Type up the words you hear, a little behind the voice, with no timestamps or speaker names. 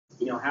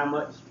how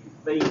much you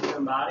feed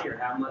somebody, or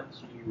how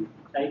much you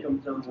take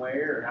them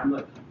somewhere, or how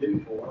much you do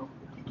for them.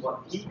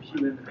 What keeps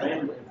you in the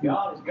family of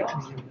God is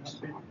God.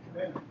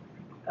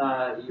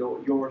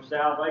 Your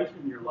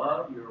salvation, your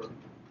love,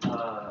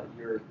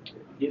 your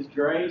His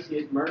grace,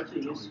 His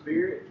mercy, His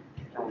Spirit.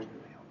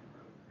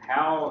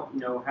 How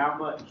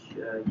much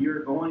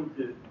you're going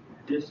to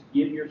just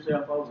give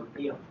yourself over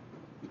to Him.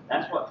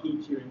 That's what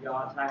keeps you in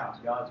God's house,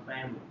 God's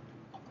family.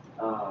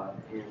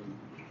 And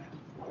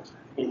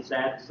it's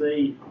sad to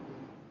see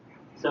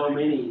so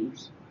many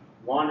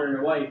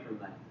wandering away from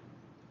that.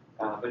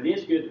 But it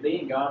is good to be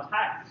in God's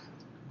house.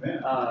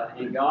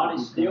 And God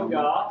is still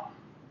God.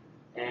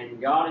 And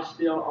God is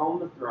still on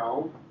the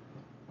throne.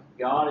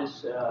 God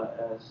is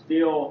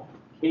still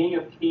King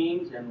of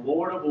kings and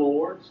Lord of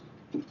lords.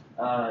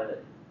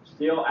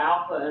 Still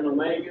Alpha and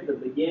Omega, the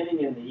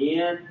beginning and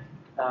the end.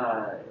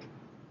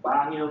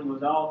 By Him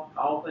was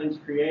all things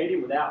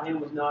created. Without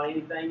Him was not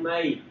anything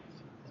made.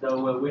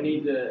 So we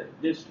need to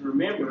just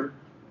remember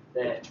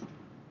that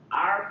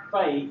our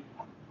faith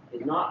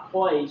is not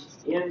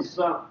placed in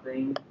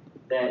something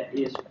that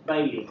is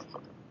fading.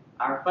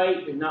 Our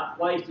faith is not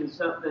placed in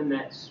something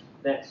that's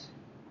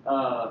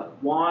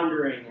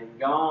wandering and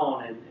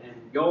gone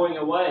and going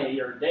away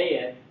or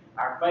dead.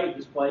 Our faith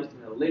is placed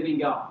in a living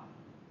God.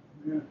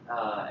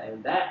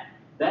 And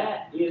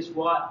that is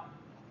what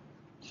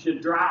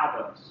should drive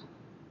us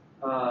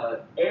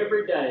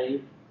every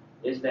day,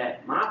 is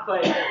that my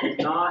faith is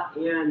not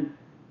in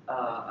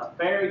a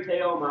fairy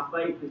tale. My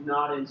faith is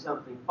not in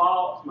something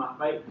false. My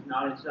faith is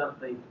not in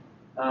something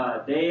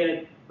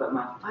dead. But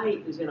my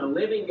faith is in a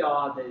living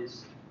God that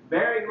is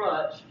very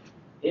much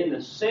in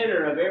the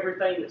center of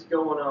everything that's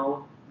going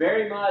on,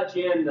 very much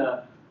in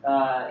the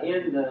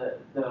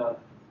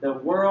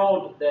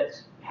world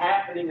that's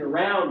happening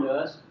around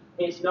us.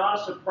 It's not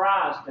a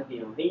surprise to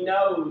Him. He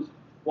knows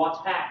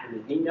what's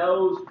happening. He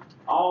knows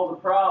all the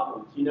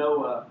problems.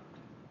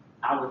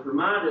 I was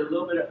reminded a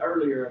little bit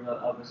earlier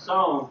of a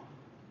song,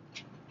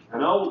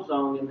 an old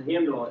song in the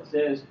hymnal. It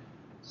says,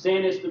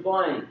 "Sin is to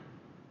blame,"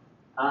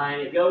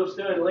 and it goes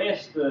through and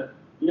lists the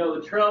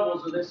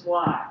troubles of this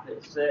life.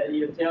 It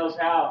tells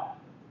how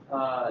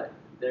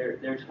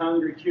there's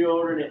hungry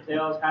children. It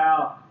tells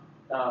how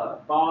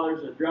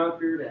father's a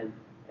drunkard,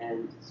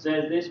 and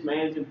says this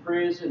man's in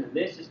prison, and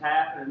this has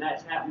happened, and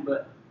that's happened.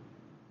 But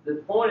the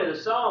point of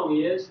the song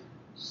is,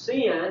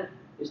 sin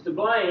is to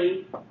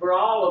blame for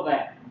all of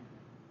that.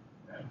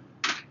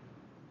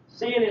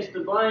 Sin is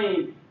to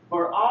blame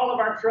for all of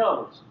our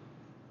troubles.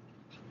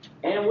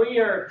 And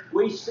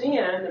we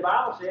sin, the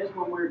Bible says,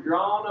 when we're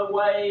drawn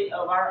away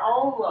of our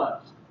own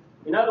lust.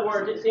 In other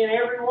words, it's in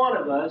every one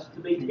of us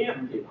to be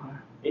tempted.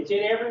 It's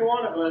in every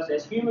one of us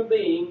as human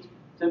beings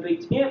to be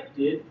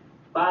tempted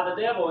by the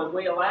devil. And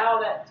we allow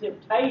that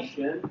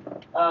temptation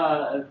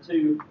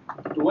to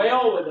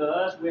dwell with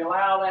us. We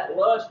allow that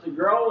lust to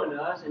grow in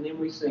us, and then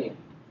we sin.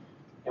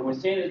 And when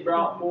sin is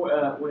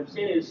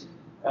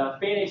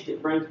finished,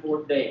 it brings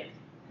forth death.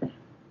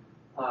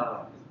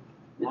 Now,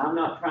 I'm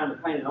not trying to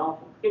paint an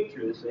awful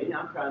picture of the scene.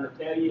 I'm trying to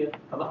tell you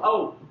of a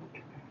hope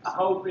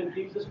in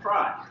Jesus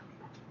Christ.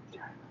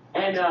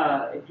 And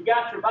if you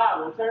got your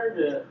Bible, turn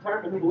to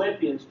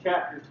Philippians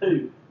chapter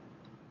 2.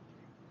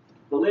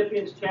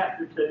 Philippians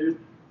chapter 2,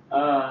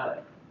 and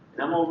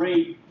I'm going to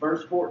read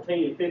verse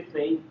 14 and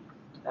 15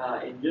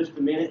 in just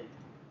a minute.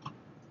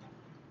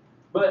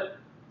 But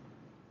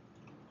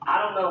I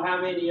don't know how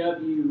many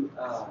of you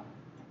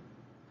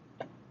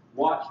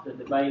watched the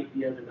debate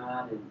the other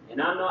night,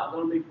 and I'm not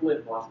going to be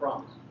political, I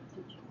promise.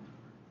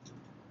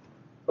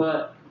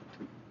 But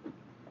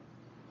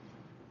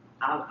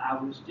I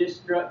was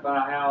just struck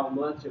by how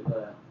much of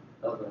a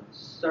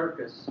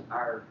circus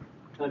our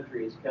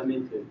country has come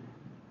into.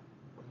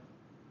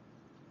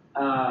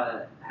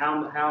 How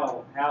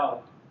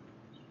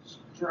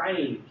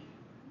strange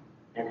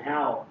and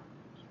how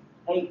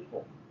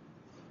hateful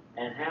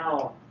and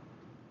how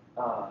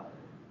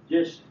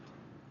it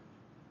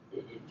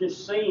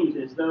just seems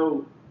as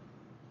though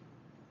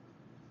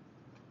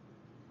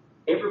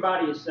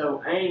everybody is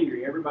so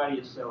angry, everybody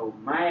is so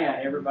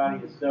mad,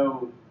 everybody is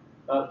so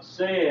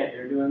upset.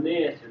 They're doing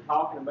this, they're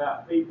talking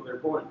about people, they're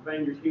pointing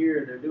fingers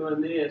here, they're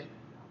doing this.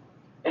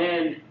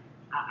 And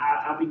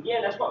I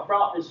began, that's what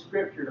brought this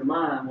scripture to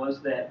mind, was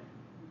that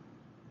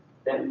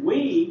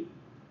we,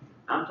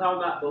 I'm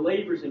talking about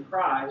believers in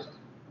Christ,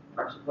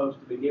 are supposed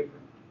to be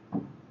different.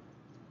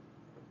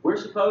 We're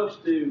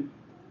supposed to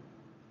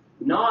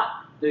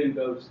not do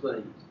those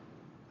things.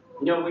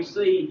 We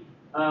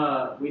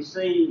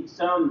see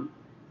some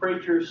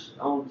preachers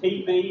on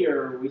TV,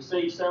 or we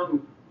see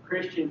some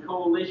Christian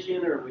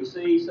coalition, or we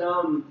see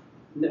some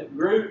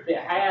group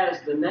that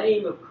has the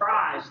name of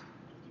Christ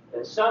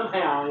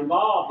somehow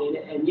involved in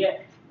it, and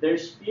yet they're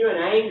spewing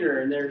anger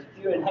and they're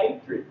spewing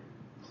hatred.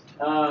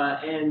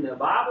 And the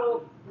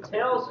Bible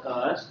tells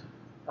us,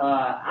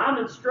 I'm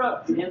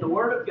instructed in the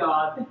Word of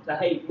God to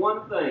hate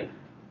one thing.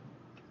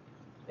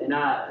 And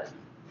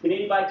can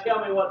anybody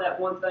tell me what that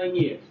one thing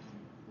is?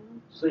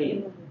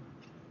 Sin.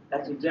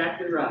 That's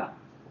exactly right.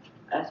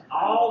 That's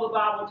all the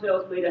Bible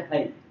tells me to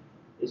hate.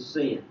 is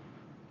sin.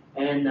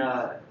 And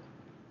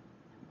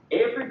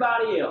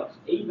everybody else,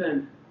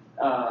 even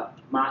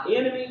my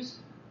enemies,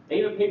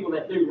 even people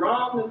that do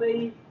wrong to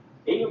me,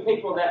 even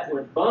people that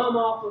would bum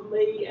off of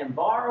me and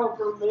borrow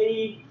from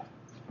me,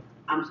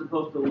 I'm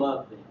supposed to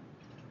love them.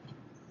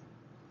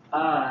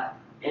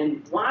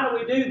 And why do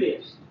we do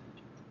this?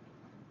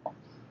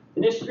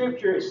 In this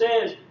scripture it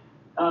says,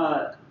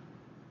 and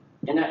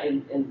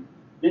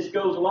this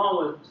goes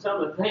along with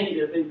some of the things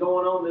that have been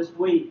going on this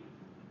week.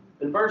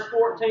 In verse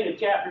 14 of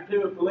chapter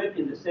 2 of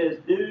Philippians, it says,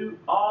 "Do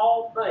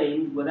all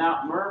things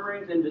without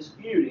murmurings and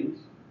disputings,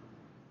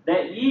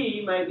 that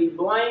ye may be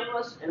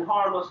blameless and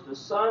harmless, the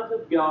sons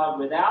of God,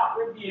 without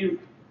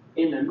rebuke,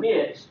 in the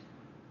midst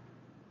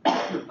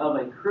of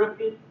a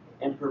crooked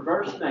and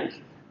perverse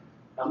nation,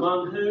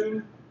 among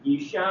whom ye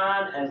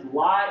shine as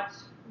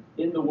lights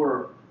in the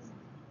world."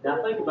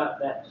 Now think about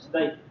that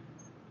statement.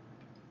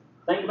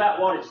 Think about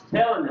what it's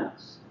telling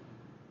us.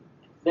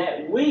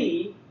 That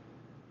we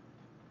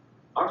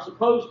are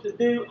supposed to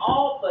do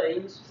all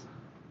things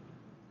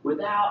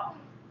without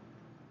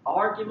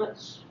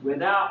arguments,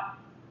 without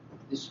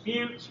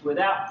disputes,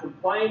 without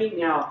complaining.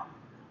 Now,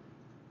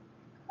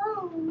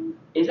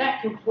 is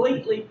that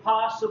completely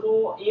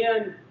possible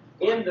in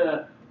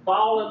the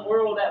fallen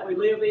world that we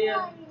live in?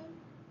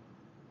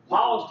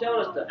 Paul's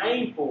telling us to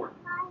aim for it,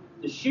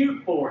 to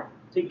shoot for it,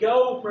 to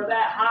go for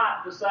that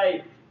height, to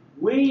say,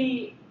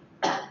 we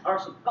are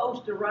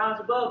supposed to rise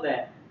above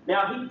that.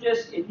 Now,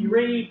 if you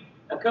read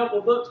a couple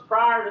of books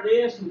prior to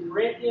this in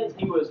Corinthians,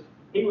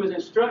 he was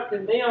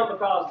instructing them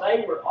because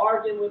they were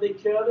arguing with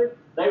each other.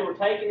 They were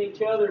taking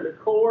each other to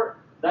court.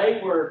 They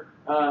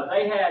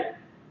had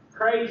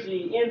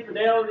crazy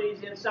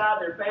infidelities inside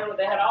their family.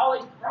 They had all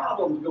these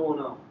problems going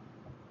on.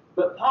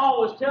 But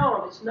Paul was telling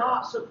them it's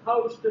not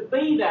supposed to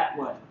be that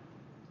way.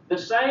 The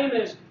same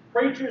as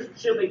preachers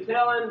should be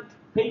telling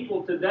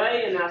people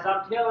today, and as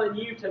I'm telling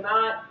you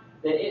tonight,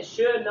 that it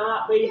should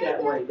not be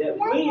that way. That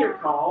we are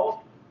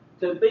called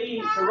to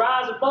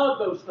rise above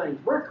those things.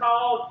 We're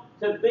called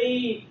to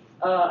be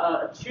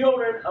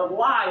children of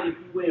light, if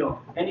you will.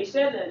 And he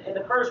said that in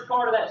the first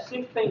part of that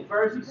 16th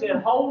verse, he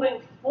said,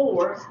 holding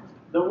forth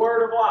the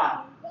word of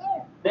life.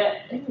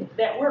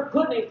 That we're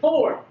putting it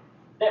forth.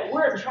 That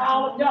we're a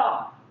child of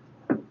God.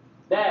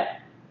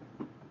 That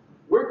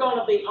we're going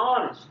to be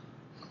honest.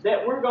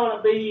 That we're going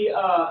to be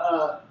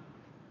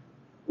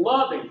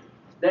loving.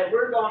 That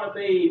we're going to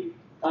be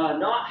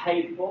not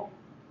hateful.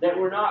 That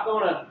we're not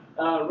going to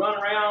run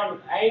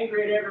around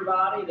angry at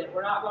everybody. That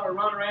we're not going to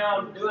run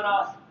around doing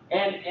all.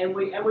 And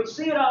we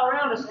see it all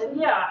around us. And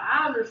yeah,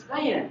 I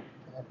understand.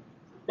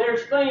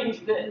 There's things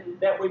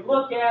that we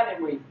look at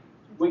and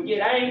we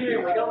get angry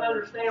and we don't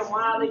understand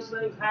why these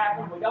things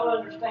happen. We don't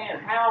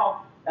understand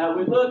how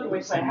we look and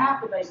we say, how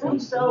could they be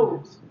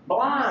so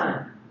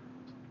blind?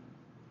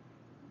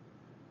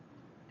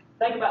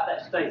 Think about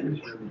that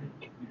statement for a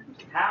minute.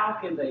 How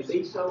can they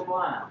be so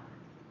blind?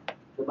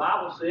 The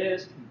Bible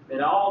says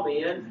that all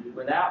men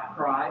without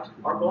Christ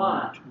are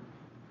blind.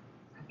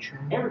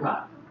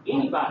 Everybody.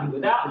 Anybody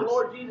without the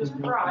Lord Jesus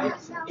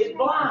Christ is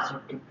blind.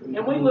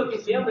 And we look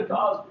at them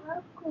because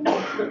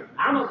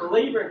I'm a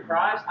believer in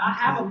Christ. I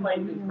have a faith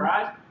in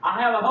Christ.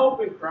 I have a hope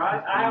in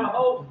Christ. I have a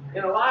hope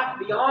in a life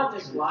beyond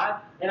this life.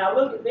 And I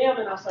look at them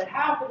and I say,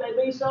 how could they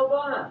be so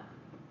blind?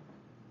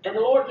 And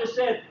the Lord just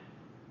said,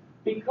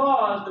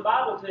 because the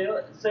Bible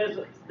says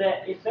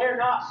that if they're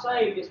not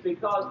saved, it's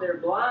because they're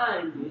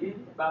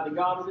blinded by the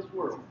God of this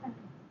world.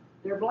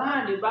 They're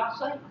blinded by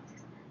Satan.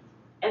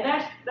 And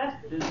that's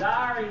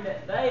desiring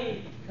that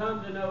they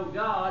come to know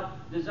God,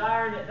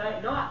 desiring that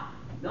they not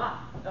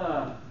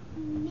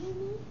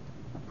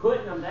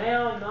putting them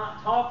down,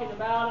 not talking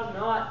about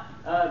them, not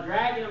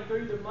dragging them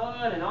through the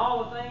mud and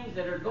all the things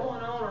that are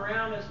going on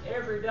around us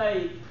every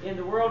day in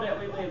the world that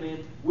we live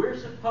in. We're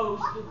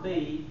supposed to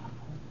be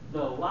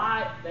the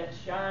light that's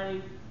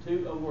shining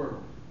to a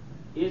world.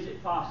 Is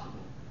it possible?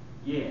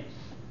 Yes.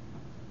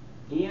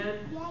 In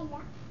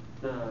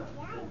the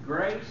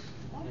grace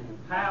and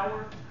the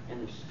power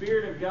and the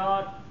Spirit of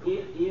God,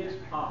 it is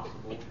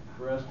possible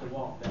for us to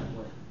walk that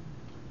way.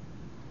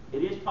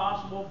 It is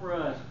possible for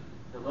us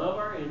to love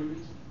our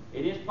enemies.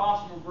 It is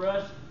possible for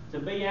us to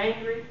be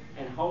angry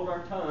and hold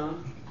our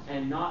tongue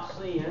and not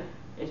sin.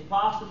 It's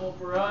possible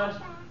for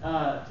us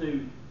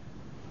to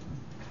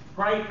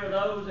pray for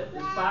those that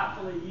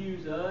despitefully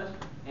use us.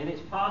 And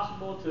it's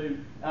possible to,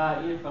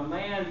 if a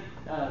man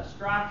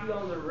strikes you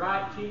on the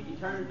right cheek, you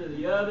turn to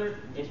the other.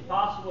 It's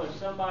possible if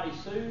somebody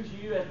sues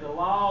you at the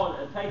law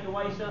and take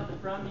away something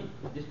from you,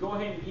 just go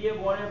ahead and give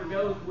whatever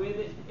goes with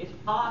it. It's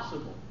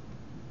possible.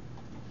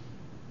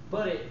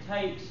 But it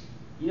takes,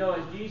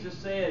 as Jesus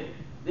said,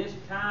 this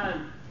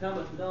kind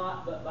cometh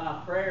not but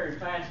by prayer and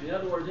fasting. In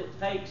other words, it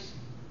takes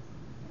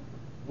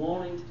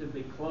wanting to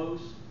be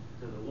close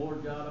to the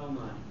Lord God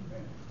Almighty.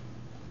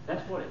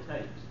 That's what it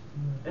takes.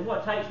 That's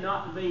what it takes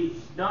not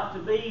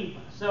to be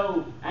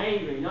so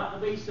angry, not to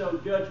be so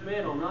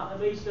judgmental, not to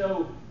be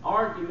so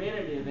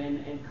argumentative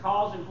and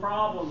causing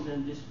problems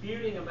and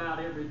disputing about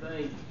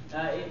everything.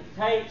 It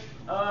takes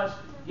us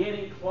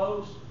getting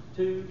close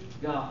to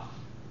God.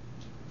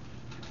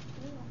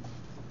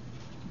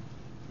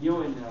 You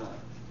know,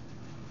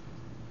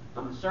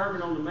 on the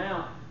Sermon on the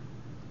Mount,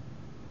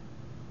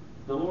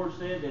 the Lord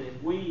said that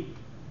if we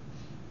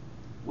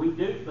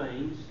do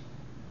things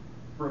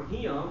for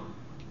Him,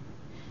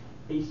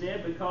 He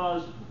said,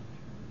 because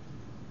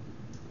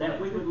that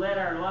we would let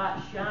our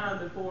light shine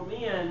before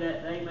men,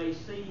 that they may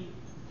see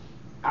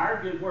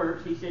our good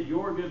works. He said,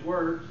 your good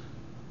works,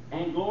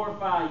 and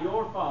glorify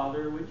your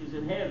Father which is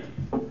in heaven.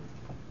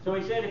 So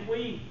He said, if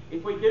we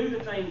do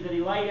the things that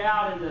He laid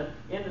out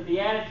in the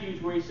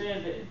Beatitudes, where He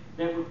says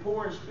that we're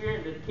poor in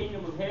spirit, that the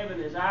kingdom of heaven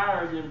is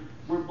ours, and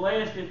we're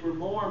blessed if we're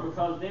mourn,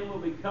 because then we'll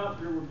be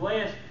comforted. We're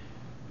blessed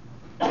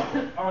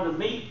are the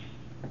meek,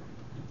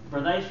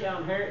 for they shall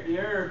inherit the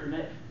earth,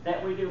 and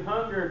that we do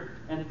hunger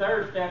and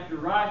thirst after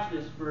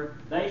righteousness, for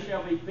they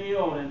shall be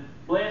filled. And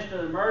blessed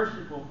are the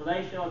merciful, for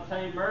they shall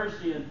obtain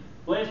mercy. And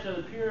blessed are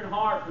the pure in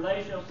heart, for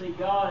they shall see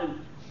God. And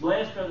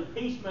blessed are the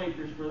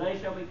peacemakers, for they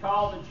shall be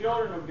called the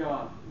children of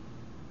God.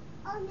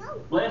 Oh, no.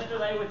 Blessed are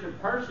they which are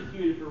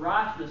persecuted for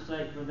righteousness'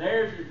 sake, for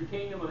theirs is the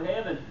kingdom of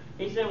heaven.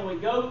 He said, when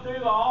we go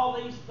through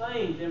all these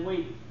things,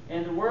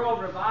 and the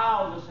world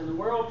reviles us, and the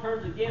world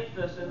turns against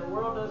us, and the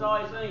world does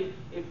all these things,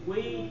 if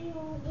we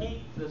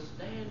keep the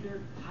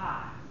standard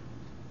high,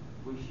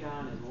 we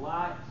shine as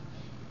lights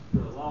to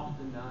a lost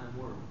and dying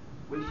world.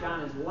 We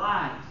shine as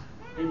lights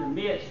in the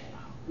midst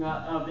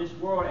of this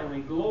world, and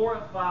we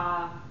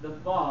glorify the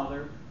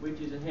Father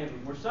which is in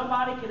heaven. Where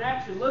somebody can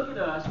actually look at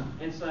us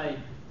and say,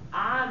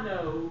 I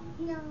know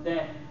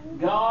that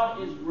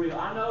God is real.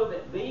 I know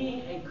that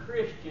being a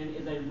Christian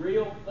is a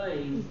real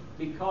thing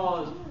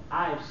because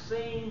I have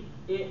seen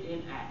it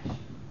in action.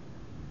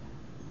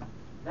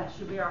 That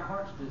should be our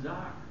heart's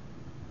desire.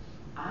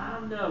 I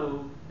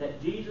know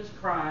that Jesus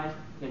Christ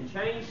can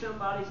change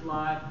somebody's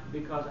life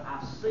because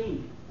I've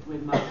seen it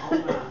with my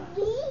own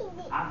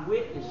eyes. I've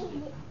witnessed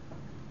it.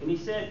 And he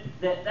said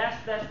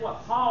that's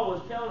what Paul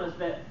was telling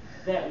us,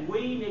 that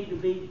we need to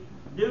be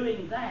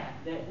doing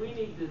that we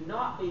need to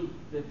not be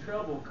the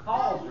trouble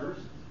causers,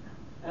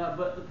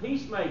 but the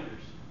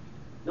peacemakers.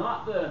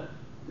 Not the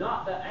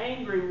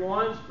angry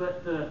ones,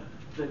 but the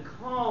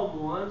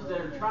calm ones that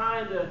are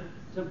trying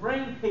to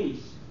bring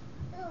peace.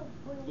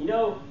 You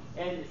know,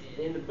 and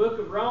in the book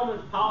of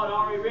Romans, Paul had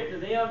already written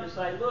to them to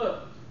say,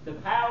 look, the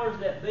powers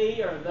that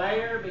be are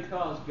there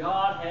because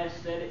God has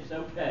said it's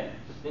okay.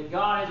 That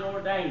God has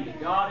ordained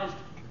it. God has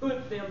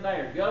put them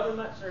there.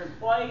 Governments are in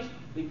place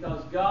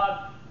because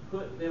God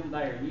put them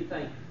there. And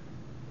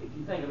if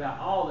you think about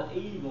all the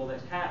evil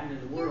that's happened in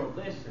the world,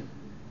 listen,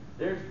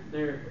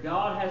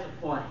 God has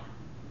a plan.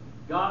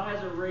 God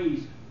has a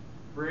reason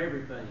for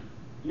everything.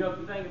 You know, if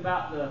you think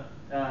about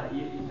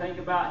you think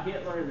about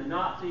Hitler and the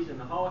Nazis and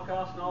the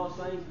Holocaust and all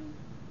those things,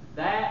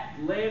 that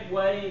led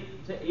way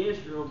to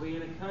Israel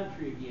being a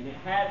country again. It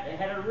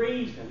had a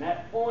reason.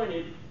 That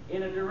pointed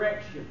in a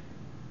direction.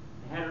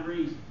 It had a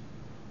reason.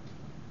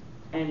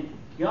 And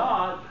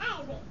God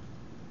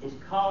is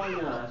calling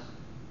us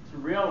to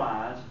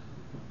realize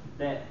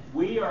that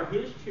we are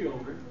His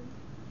children.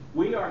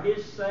 We are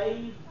His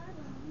saved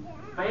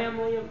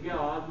family of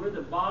God. We're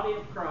the body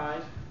of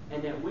Christ.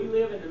 And that we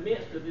live in the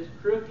midst of this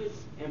crooked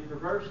and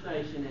perverse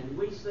nation. And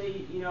we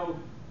see,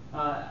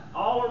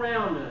 all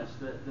around us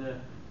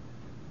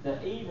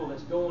the evil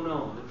that's going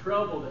on, the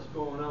trouble that's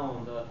going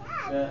on,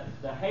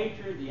 the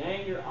hatred, the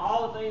anger,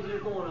 all the things that are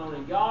going on.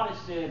 And God has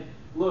said,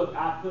 look,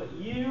 I put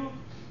you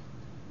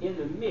in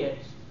the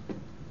midst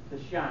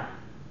to shine.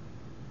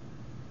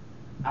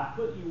 I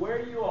put you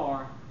where you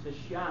are to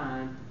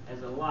shine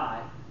as a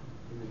light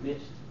in the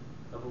midst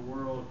of a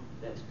world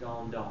that's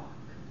gone dark.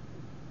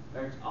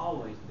 Or it's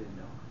always been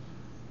dark.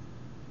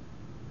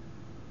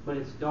 But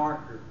it's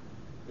darker,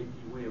 if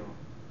you will,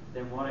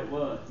 than what it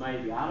was.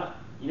 Maybe. I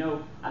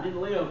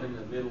didn't live in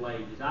the Middle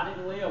Ages. I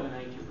didn't live in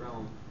ancient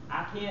Rome.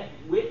 I can't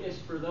witness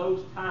for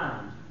those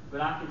times, but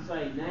I can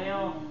say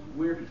now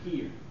we're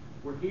here.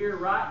 We're here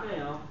right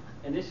now,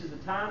 and this is the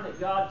time that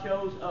God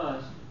chose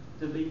us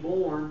to be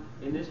born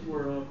in this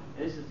world,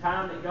 and this is the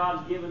time that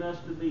God's given us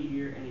to be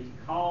here, and He's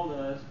called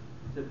us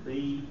to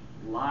be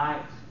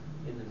lights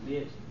in the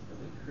midst of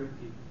a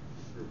crooked,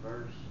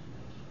 perverse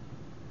nation.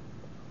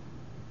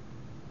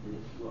 And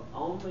it will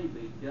only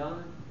be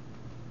done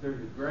through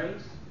the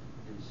grace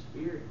and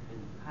Spirit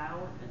and the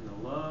power and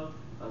the love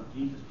of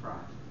Jesus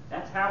Christ.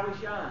 That's how we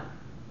shine.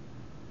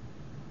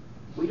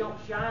 We don't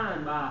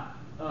shine by,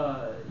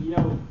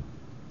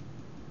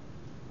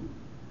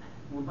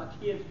 when my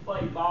kids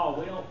play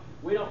ball,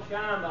 we don't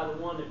shine by the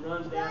one that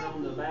runs down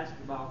on the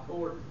basketball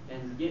court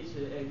and gets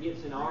in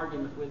an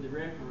argument with the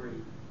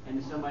referee.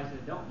 And somebody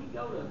said, don't he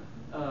go to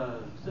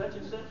such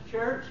and such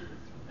church?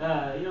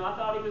 I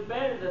thought he was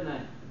better than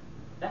that.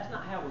 That's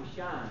not how we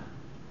shine.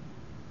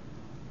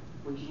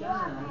 We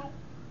shine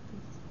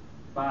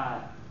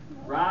by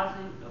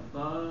rising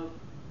above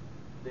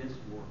this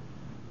world.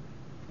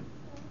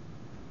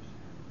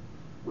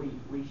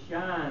 We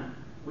shine.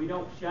 We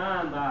don't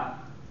shine by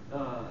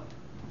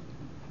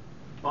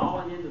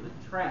falling into the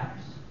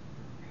traps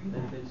that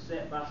have been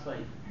set by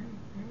Satan.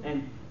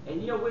 And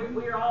And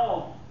we're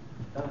all,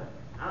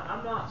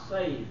 I'm not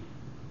saying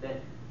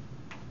that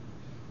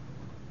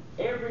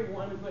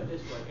put it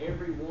this way,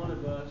 every one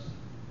of us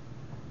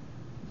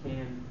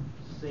can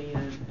sin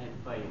and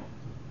fail.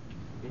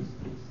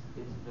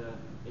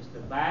 It's the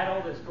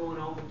battle that's going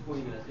on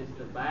between us. It's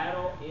the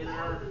battle in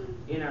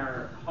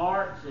our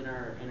hearts, in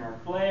our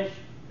flesh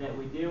that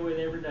we deal with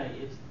every day.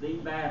 It's the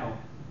battle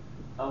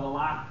of a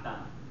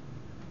lifetime.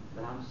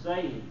 But I'm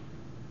saying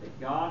that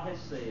God has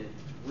said,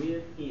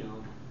 with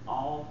Him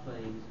all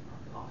things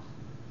are possible.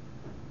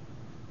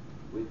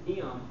 With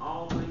Him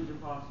all things are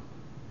possible.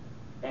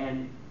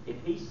 And if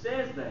He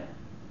says that,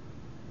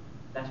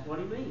 that's what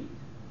He means.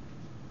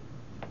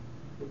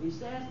 If He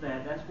says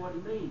that, that's what He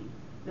means.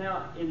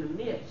 Now, in the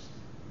midst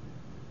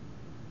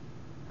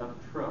of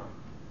trouble,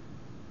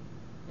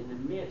 in the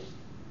midst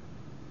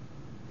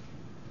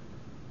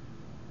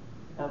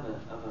of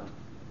a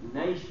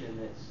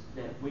nation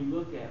that we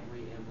look at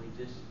and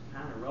we just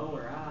kind of roll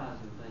our eyes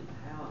and think,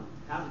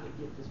 how did it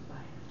get this bad?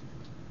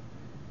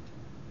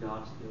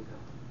 God's still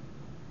God.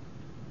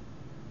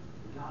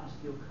 God is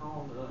still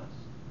called us.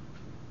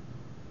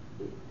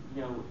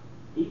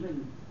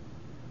 Even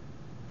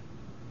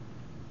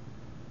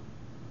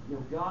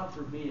God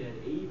forbid,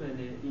 even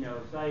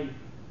if, say,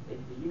 if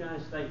the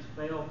United States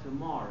fell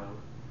tomorrow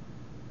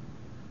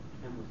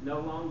and was no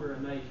longer a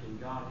nation,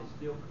 God has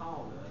still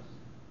called us